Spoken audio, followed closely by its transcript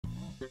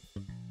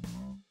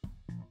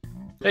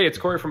Hey, it's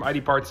Corey from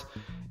ID Parts,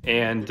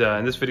 and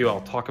in this video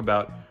I'll talk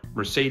about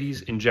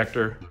Mercedes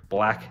Injector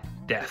Black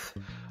Death.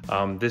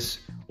 This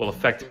will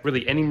affect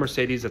really any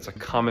Mercedes that's a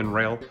common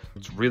rail.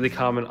 It's really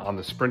common on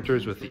the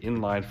Sprinters with the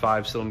inline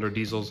 5-cylinder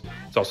diesels.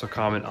 It's also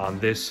common on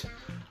this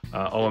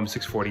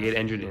OM648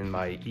 engine in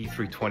my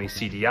E320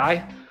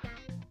 CDI.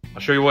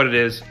 I'll show you what it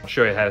is, I'll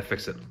show you how to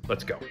fix it.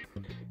 Let's go.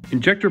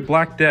 Injector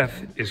Black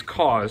Death is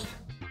caused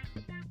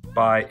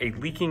by a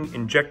leaking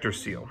injector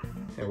seal.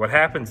 And what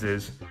happens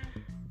is,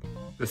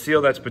 the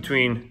seal that's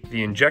between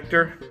the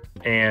injector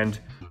and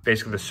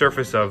basically the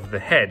surface of the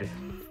head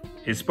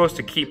is supposed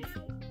to keep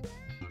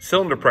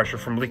cylinder pressure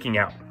from leaking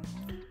out.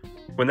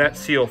 When that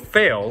seal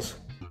fails,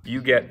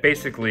 you get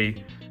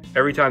basically,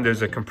 every time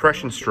there's a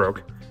compression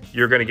stroke,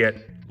 you're gonna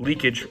get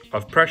leakage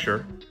of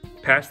pressure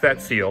past that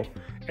seal,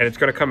 and it's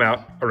gonna come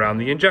out around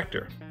the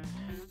injector.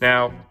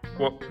 Now,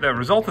 the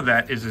result of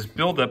that is this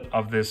buildup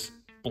of this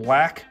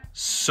black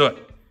soot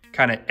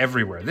kind of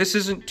everywhere. This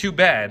isn't too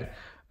bad.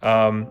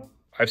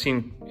 I've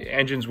seen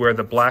engines where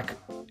the black,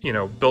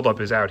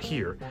 buildup is out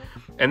here.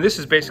 And this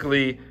is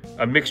basically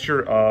a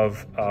mixture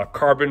of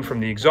carbon from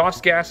the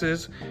exhaust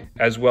gases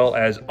as well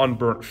as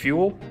unburnt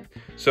fuel.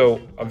 So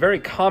a very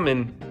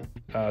common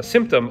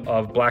symptom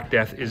of Black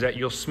Death is that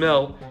you'll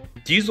smell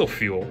diesel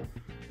fuel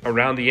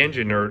around the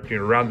engine or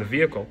around the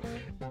vehicle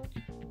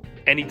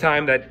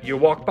anytime that you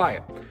walk by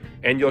it.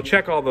 And you'll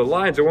check all the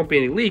lines, there won't be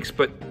any leaks,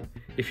 but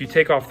if you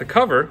take off the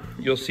cover,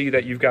 you'll see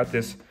that you've got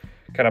this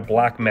kind of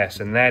black mess,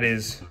 and that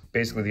is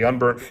basically the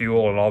unburnt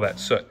fuel and all that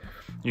soot.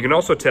 You can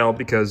also tell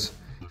because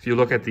if you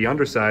look at the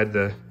underside,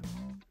 the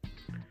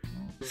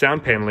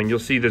sound paneling, you'll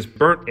see this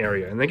burnt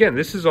area. And again,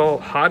 this is all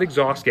hot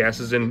exhaust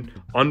gases and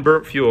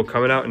unburnt fuel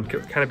coming out and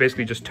kind of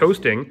basically just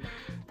toasting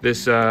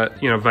this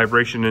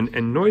vibration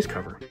and noise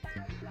cover.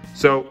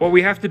 So what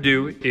we have to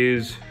do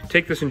is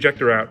take this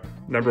injector out,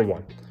 number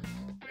one.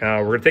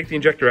 We're gonna take the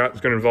injector out. It's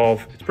gonna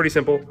involve, it's pretty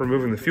simple,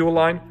 removing the fuel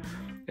line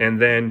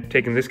and then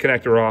taking this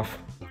connector off,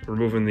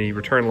 removing the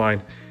return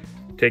line,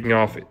 taking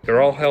off.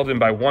 They're all held in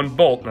by one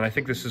bolt, and I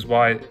think this is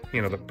why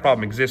the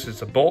problem exists.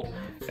 It's a bolt,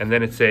 and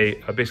then it's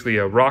basically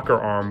a rocker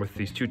arm with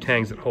these two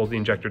tangs that hold the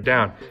injector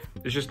down.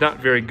 It's just not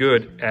very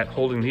good at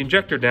holding the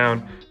injector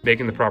down,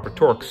 making the proper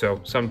torque,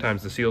 so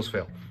sometimes the seals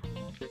fail.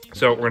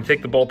 So we're gonna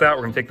take the bolt out,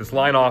 we're gonna take this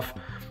line off,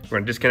 we're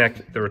gonna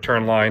disconnect the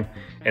return line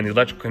and the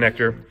electrical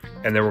connector,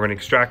 and then we're gonna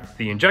extract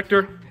the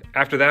injector.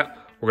 After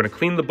that, we're gonna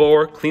clean the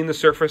bore, clean the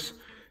surface,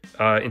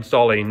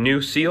 install a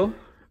new seal,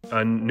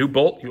 a new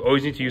bolt. You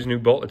always need to use a new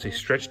bolt. It's a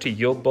stretch to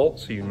yield bolt,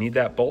 so you need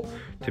that bolt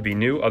to be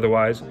new.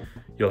 Otherwise,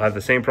 you'll have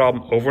the same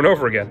problem over and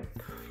over again.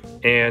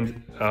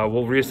 And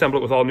we'll reassemble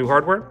it with all new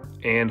hardware,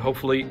 and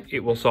hopefully it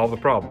will solve the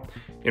problem.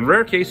 In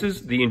rare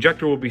cases, the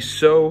injector will be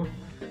so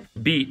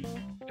beat,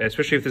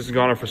 especially if this has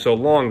gone on for so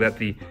long, that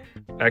the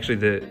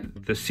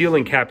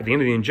sealing cap at the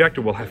end of the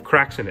injector will have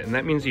cracks in it. And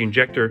that means the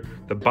injector,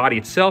 the body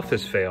itself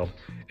has failed,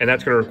 and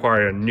that's gonna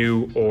require a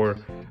new or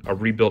a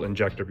rebuilt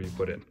injector to be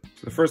put in.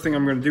 So the first thing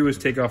I'm gonna do is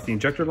take off the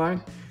injector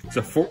line. It's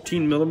a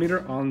 14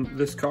 millimeter on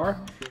this car,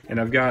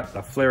 and I've got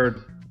a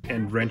flared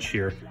end wrench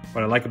here.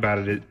 What I like about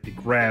it, it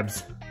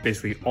grabs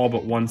basically all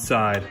but one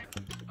side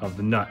of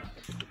the nut.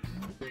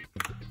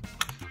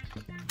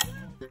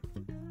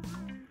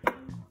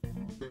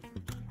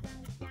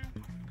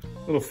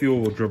 A little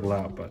fuel will dribble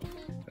out, but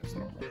that's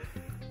normal.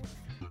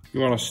 You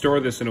wanna store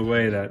this in a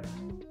way that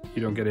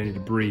you don't get any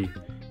debris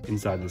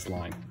inside this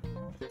line.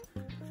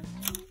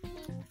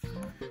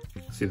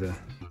 See, the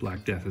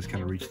Black Death has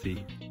kind of reached the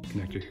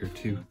connector here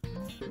too.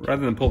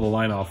 Rather than pull the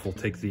line off, we'll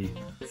take the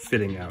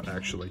fitting out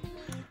actually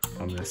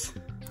on this.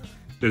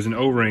 There's an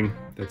O-ring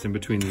that's in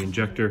between the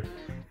injector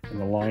and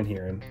the line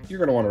here, and you're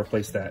gonna want to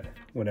replace that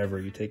whenever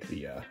you take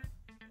the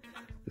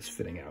this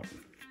fitting out.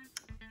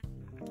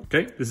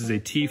 Okay, this is a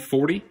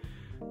T40.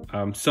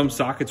 Some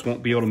sockets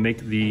won't be able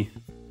to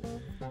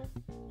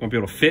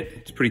fit.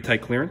 It's pretty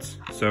tight clearance,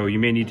 so you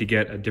may need to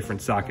get a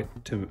different socket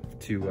to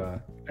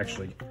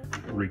actually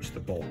reach the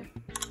bolt.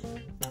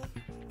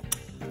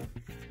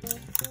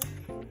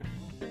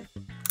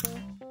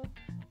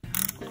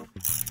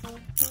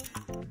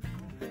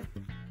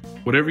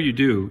 Whatever you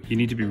do, you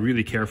need to be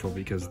really careful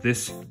because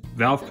this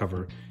valve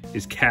cover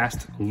is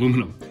cast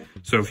aluminum.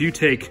 So if you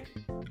take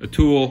a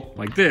tool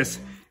like this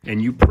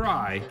and you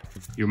pry,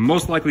 you're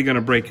most likely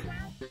gonna break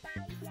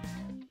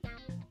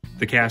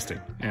the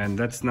casting, and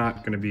that's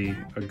not gonna be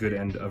a good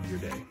end of your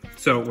day.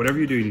 So whatever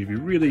you do, you need to be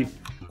really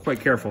quite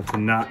careful to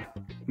not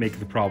make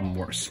the problem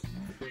worse.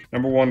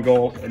 Number one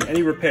goal in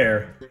any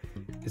repair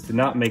is to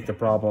not make the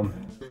problem.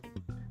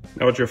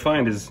 Now what you'll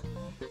find is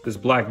this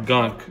black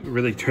gunk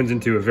really turns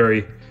into a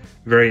very,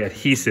 very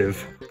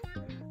adhesive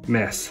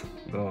mess.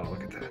 Oh,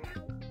 look at that.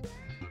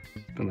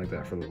 It's been like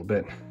that for a little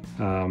bit.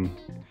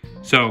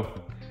 So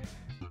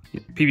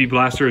PB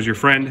Blaster is your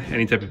friend,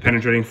 any type of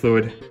penetrating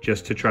fluid,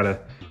 just to try to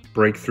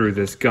break through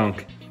this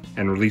gunk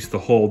and release the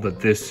hold that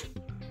this,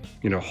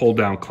 hold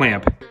down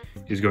clamp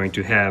is going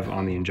to have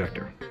on the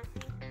injector.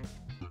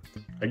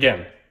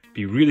 Again,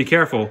 be really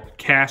careful,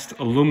 cast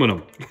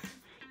aluminum.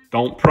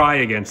 Don't pry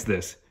against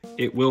this,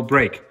 it will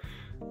break.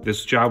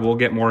 this job will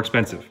get more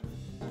expensive.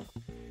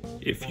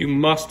 If you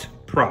must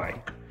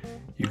pry,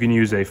 you can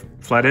use a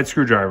flathead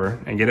screwdriver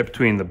and get it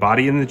between the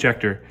body of the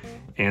injector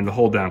and the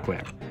hold down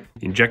clamp.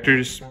 The injector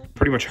is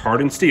pretty much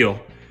hardened steel,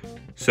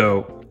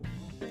 so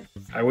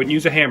I wouldn't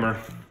use a hammer.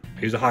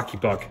 I use a hockey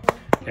puck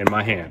and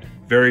my hand.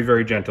 Very,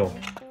 very gentle,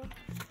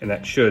 and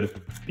that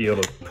should be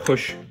able to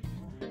push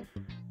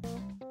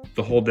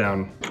the hold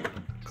down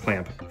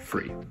clamp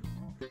free.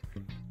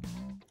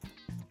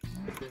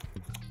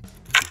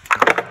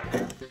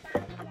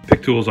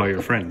 Pick tools are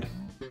your friend.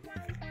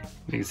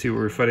 You can see what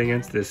we're fighting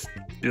against, this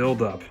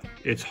build up.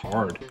 It's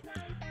hard.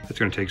 It's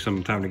gonna take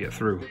some time to get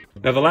through.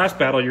 Now the last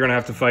battle you're gonna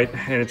have to fight,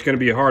 and it's gonna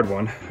be a hard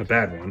one, a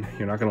bad one,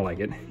 you're not gonna like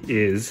it,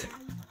 is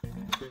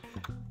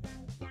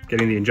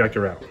getting the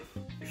injector out.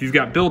 If you've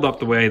got build up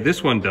the way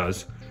this one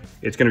does,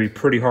 it's gonna be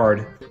pretty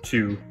hard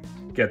to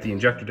get the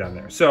injector down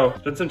there. So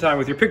spend some time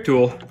with your pick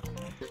tool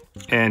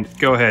and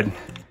go ahead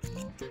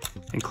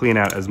and clean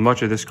out as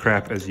much of this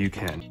crap as you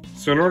can.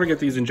 So in order to get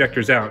these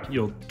injectors out,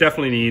 you'll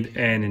definitely need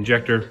an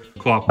injector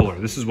claw puller.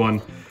 This is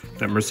one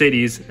that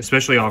Mercedes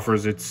especially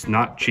offers. It's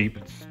not cheap,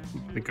 it's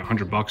like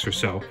 $100 or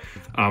so.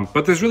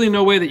 But there's really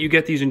no way that you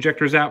get these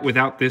injectors out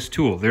without this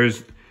tool.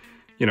 There's,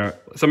 you know,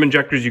 some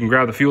injectors you can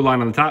grab the fuel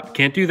line on the top.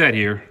 Can't do that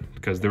here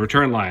because the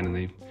return line and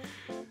the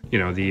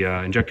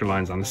injector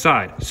line's on the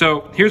side.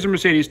 So here's a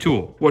Mercedes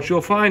tool. What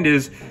you'll find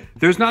is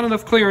there's not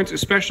enough clearance,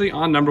 especially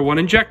on #1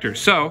 injector.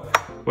 So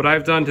what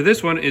I've done to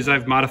this one is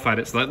I've modified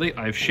it slightly.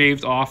 I've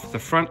shaved off the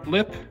front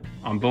lip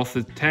on both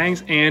the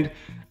tangs, and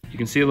you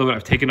can see a little bit,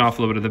 I've taken off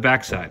a little bit of the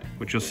backside.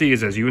 What you'll see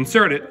is as you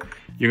insert it,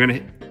 you're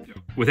gonna,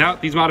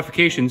 without these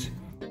modifications,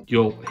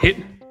 you'll hit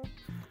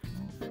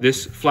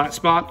this flat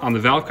spot on the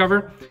valve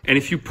cover, and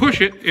if you push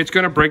it, it's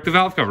gonna break the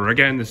valve cover.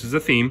 Again, this is a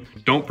theme,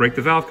 don't break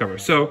the valve cover.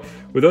 So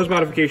with those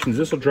modifications,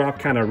 this will drop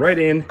kind of right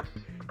in,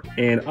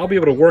 and I'll be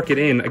able to work it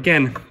in.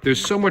 Again, there's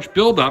so much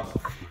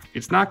buildup,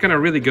 it's not gonna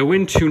really go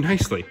in too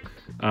nicely.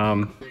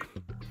 And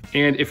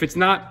if it's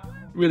not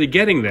really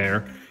getting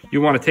there,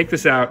 you wanna take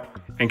this out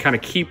and kind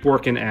of keep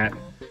working at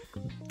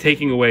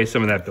taking away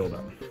some of that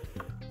buildup.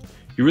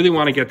 You really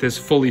wanna get this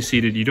fully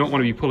seated. You don't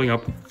wanna be pulling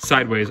up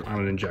sideways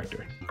on an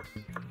injector.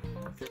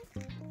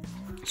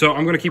 So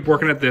I'm gonna keep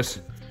working at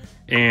this,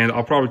 and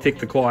I'll probably take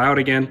the claw out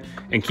again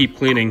and keep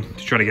cleaning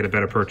to try to get a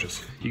better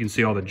purchase. You can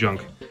see all the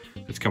junk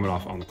that's coming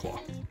off on the claw.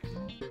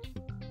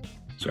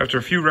 So after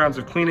a few rounds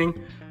of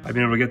cleaning, I've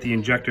been able to get the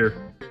injector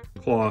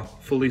claw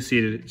fully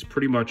seated. It's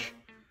pretty much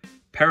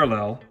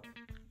parallel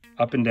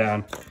up and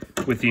down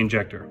with the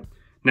injector.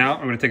 Now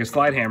I'm gonna take a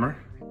slide hammer,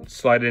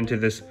 slide it into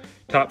this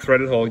top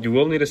threaded hole. You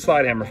will need a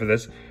slide hammer for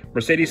this.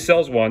 Mercedes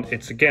sells one.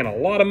 It's, again, a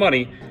lot of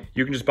money.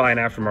 You can just buy an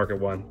aftermarket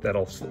one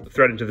that'll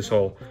thread into this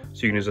hole,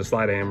 so you can use a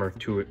slide hammer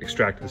to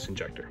extract this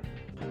injector.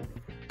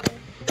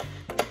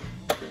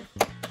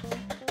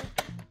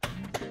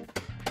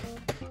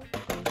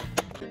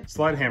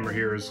 Slide hammer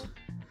here is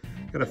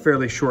got a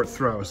fairly short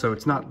throw, so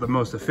it's not the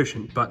most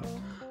efficient, but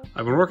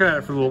I've been working at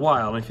it for a little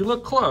while, and if you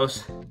look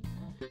close,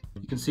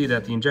 you can see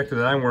that the injector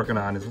that I'm working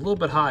on is a little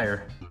bit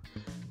higher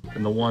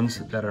than the ones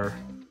that are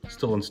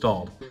still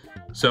installed.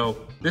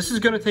 So this is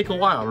gonna take a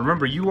while.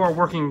 Remember, you are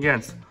working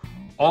against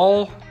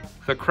all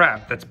the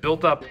crap that's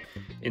built up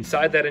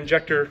inside that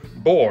injector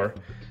bore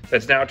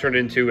that's now turned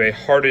into a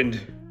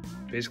hardened,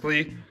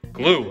 basically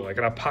glue, like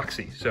an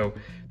epoxy. So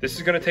this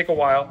is gonna take a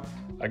while.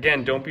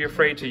 Again, don't be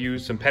afraid to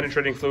use some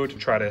penetrating fluid to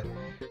try to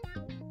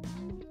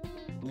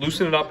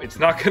loosen it up. It's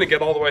not gonna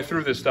get all the way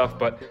through this stuff,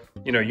 but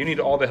you know, you need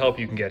all the help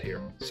you can get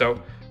here.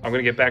 So I'm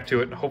gonna get back to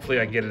it, and hopefully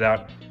I can get it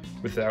out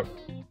without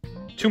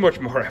too much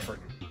more effort.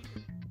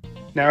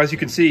 Now, as you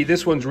can see,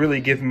 this one's really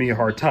giving me a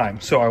hard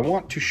time. So I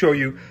want to show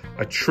you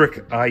a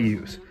trick I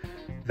use.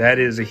 That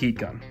is a heat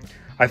gun.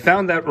 I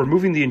found that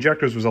removing the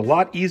injectors was a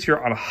lot easier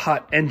on a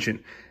hot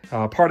engine.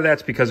 Part of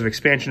that's because of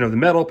expansion of the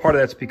metal. Part of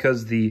that's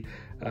because the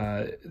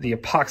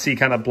epoxy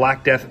kind of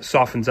Black Death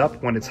softens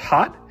up when it's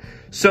hot.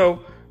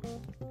 So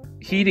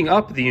heating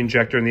up the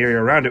injector and the area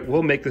around it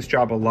will make this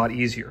job a lot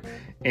easier.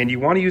 And you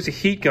want to use a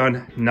heat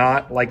gun,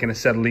 not like an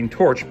acetylene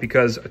torch,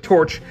 because a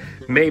torch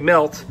may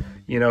melt,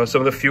 you know,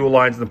 some of the fuel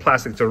lines and the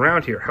plastics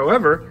around here.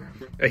 However,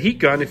 a heat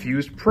gun, if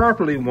used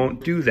properly,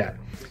 won't do that.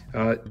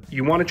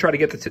 You want to try to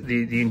get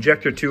the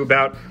injector to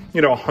about,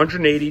 you know,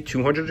 180,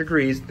 200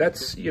 degrees.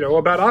 That's, you know,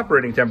 about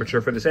operating temperature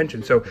for this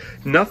engine. So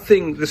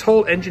nothing, this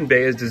whole engine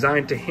bay is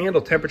designed to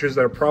handle temperatures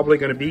that are probably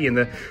going to be in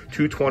the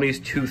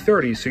 220s,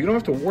 230s. So you don't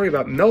have to worry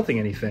about melting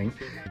anything.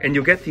 And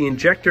you'll get the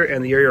injector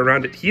and the area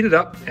around it heated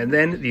up, and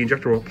then the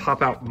injector will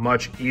pop out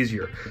much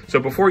easier. So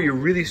before you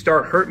really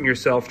start hurting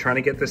yourself trying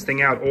to get this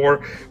thing out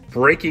or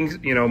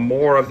breaking, you know,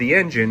 more of the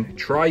engine,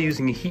 try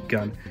using a heat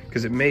gun,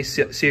 because it may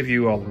save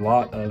you a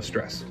lot of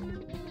stress.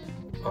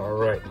 All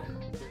right,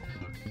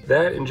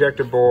 that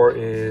injector bore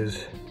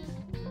is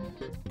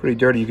pretty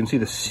dirty. You can see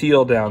the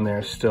seal down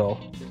there still.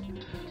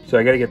 So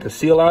I gotta get the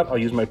seal out. I'll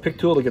use my pick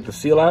tool to get the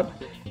seal out,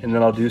 and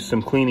then I'll do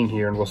some cleaning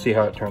here and we'll see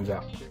how it turns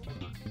out.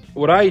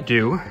 What I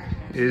do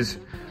is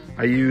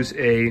I use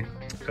a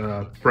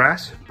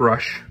brass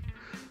brush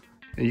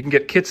And you can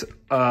get kits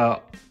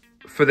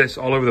for this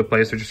all over the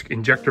place. They're just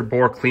injector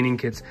bore cleaning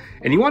kits.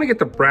 And you want to get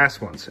the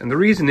brass ones. And the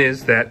reason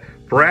is that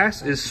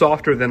brass is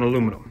softer than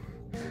aluminum.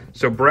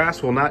 So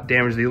brass will not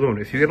damage the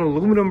aluminum. If you get an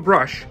aluminum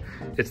brush,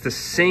 it's the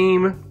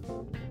same,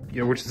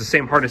 which is the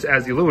same hardness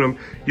as the aluminum,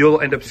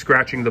 you'll end up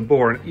scratching the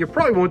bore. And you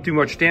probably won't do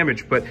much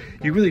damage, but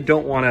you really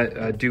don't want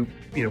to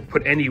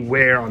put any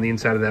wear on the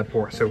inside of that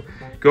bore. So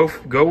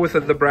go with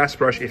the brass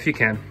brush if you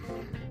can.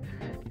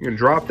 You're gonna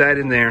drop that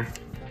in there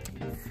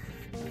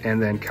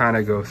and then kind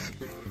of go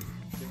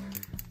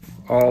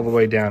all the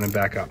way down and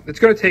back up. It's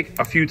gonna take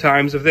a few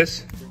times of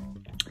this.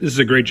 This is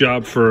a great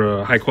job for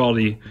a high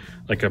quality,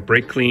 like a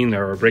brake clean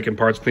or a brake and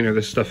parts cleaner.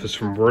 This stuff is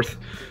from Worth,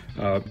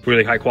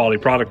 really high quality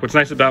product. What's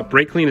nice about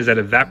brake clean is that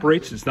it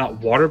evaporates. It's not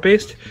water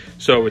based,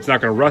 so it's not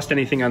gonna rust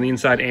anything on the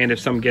inside. And if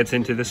some gets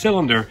into the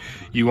cylinder,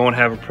 you won't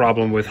have a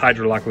problem with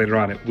hydrolock later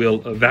on. It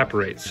will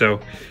evaporate. So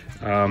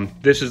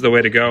this is the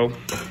way to go.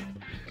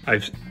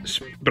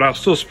 But I'll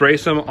still spray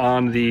some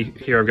on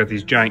here I've got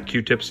these giant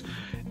Q-tips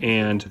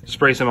and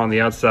spray some on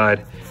the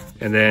outside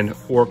and then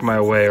work my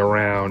way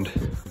around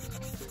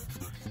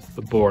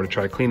the bore to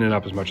try to clean it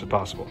up as much as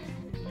possible.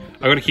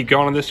 I'm gonna keep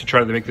going on this to try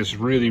to make this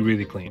really,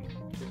 really clean.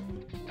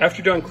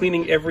 After you're done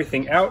cleaning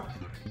everything out,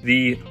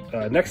 the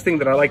next thing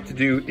that I like to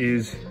do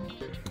is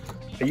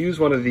I use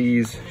one of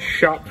these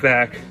shop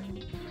vac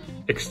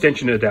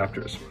extension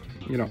adapters.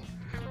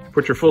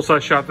 Put your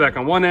full-size shop vac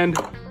on one end,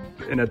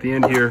 and at the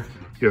end here,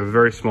 you have a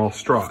very small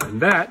straw.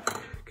 And that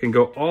can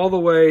go all the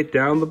way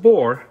down the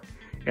bore,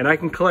 and I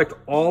can collect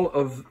all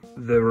of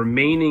the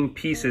remaining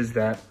pieces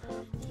that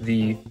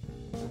the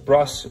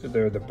brush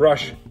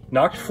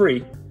knocked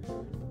free,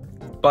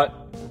 but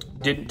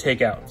didn't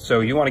take out. So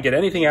you want to get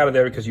anything out of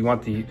there because you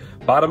want the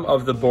bottom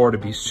of the bore to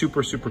be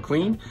super, super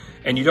clean,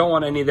 and you don't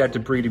want any of that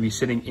debris to be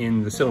sitting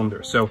in the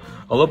cylinder. So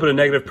a little bit of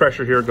negative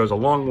pressure here goes a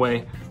long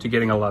way to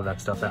getting a lot of that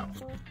stuff out.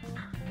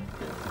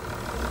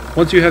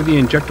 Once you have the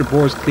injector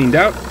bores cleaned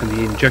out and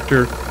the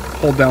injector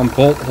hold down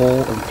bolt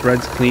hole and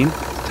threads clean,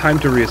 it's time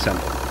to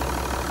reassemble.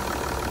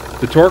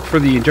 The torque for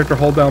the injector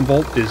hold down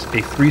bolt is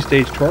a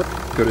 3-stage torque.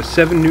 Go to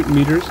 7 Newton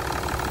meters,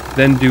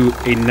 then do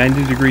a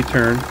 90-degree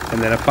turn, and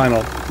then a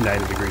final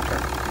 90-degree turn.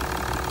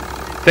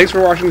 Thanks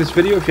for watching this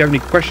video. If you have any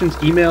questions,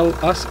 email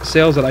us,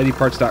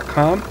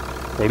 sales@IDParts.com,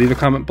 or leave a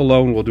comment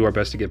below and we'll do our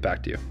best to get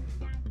back to you.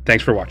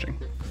 Thanks for watching.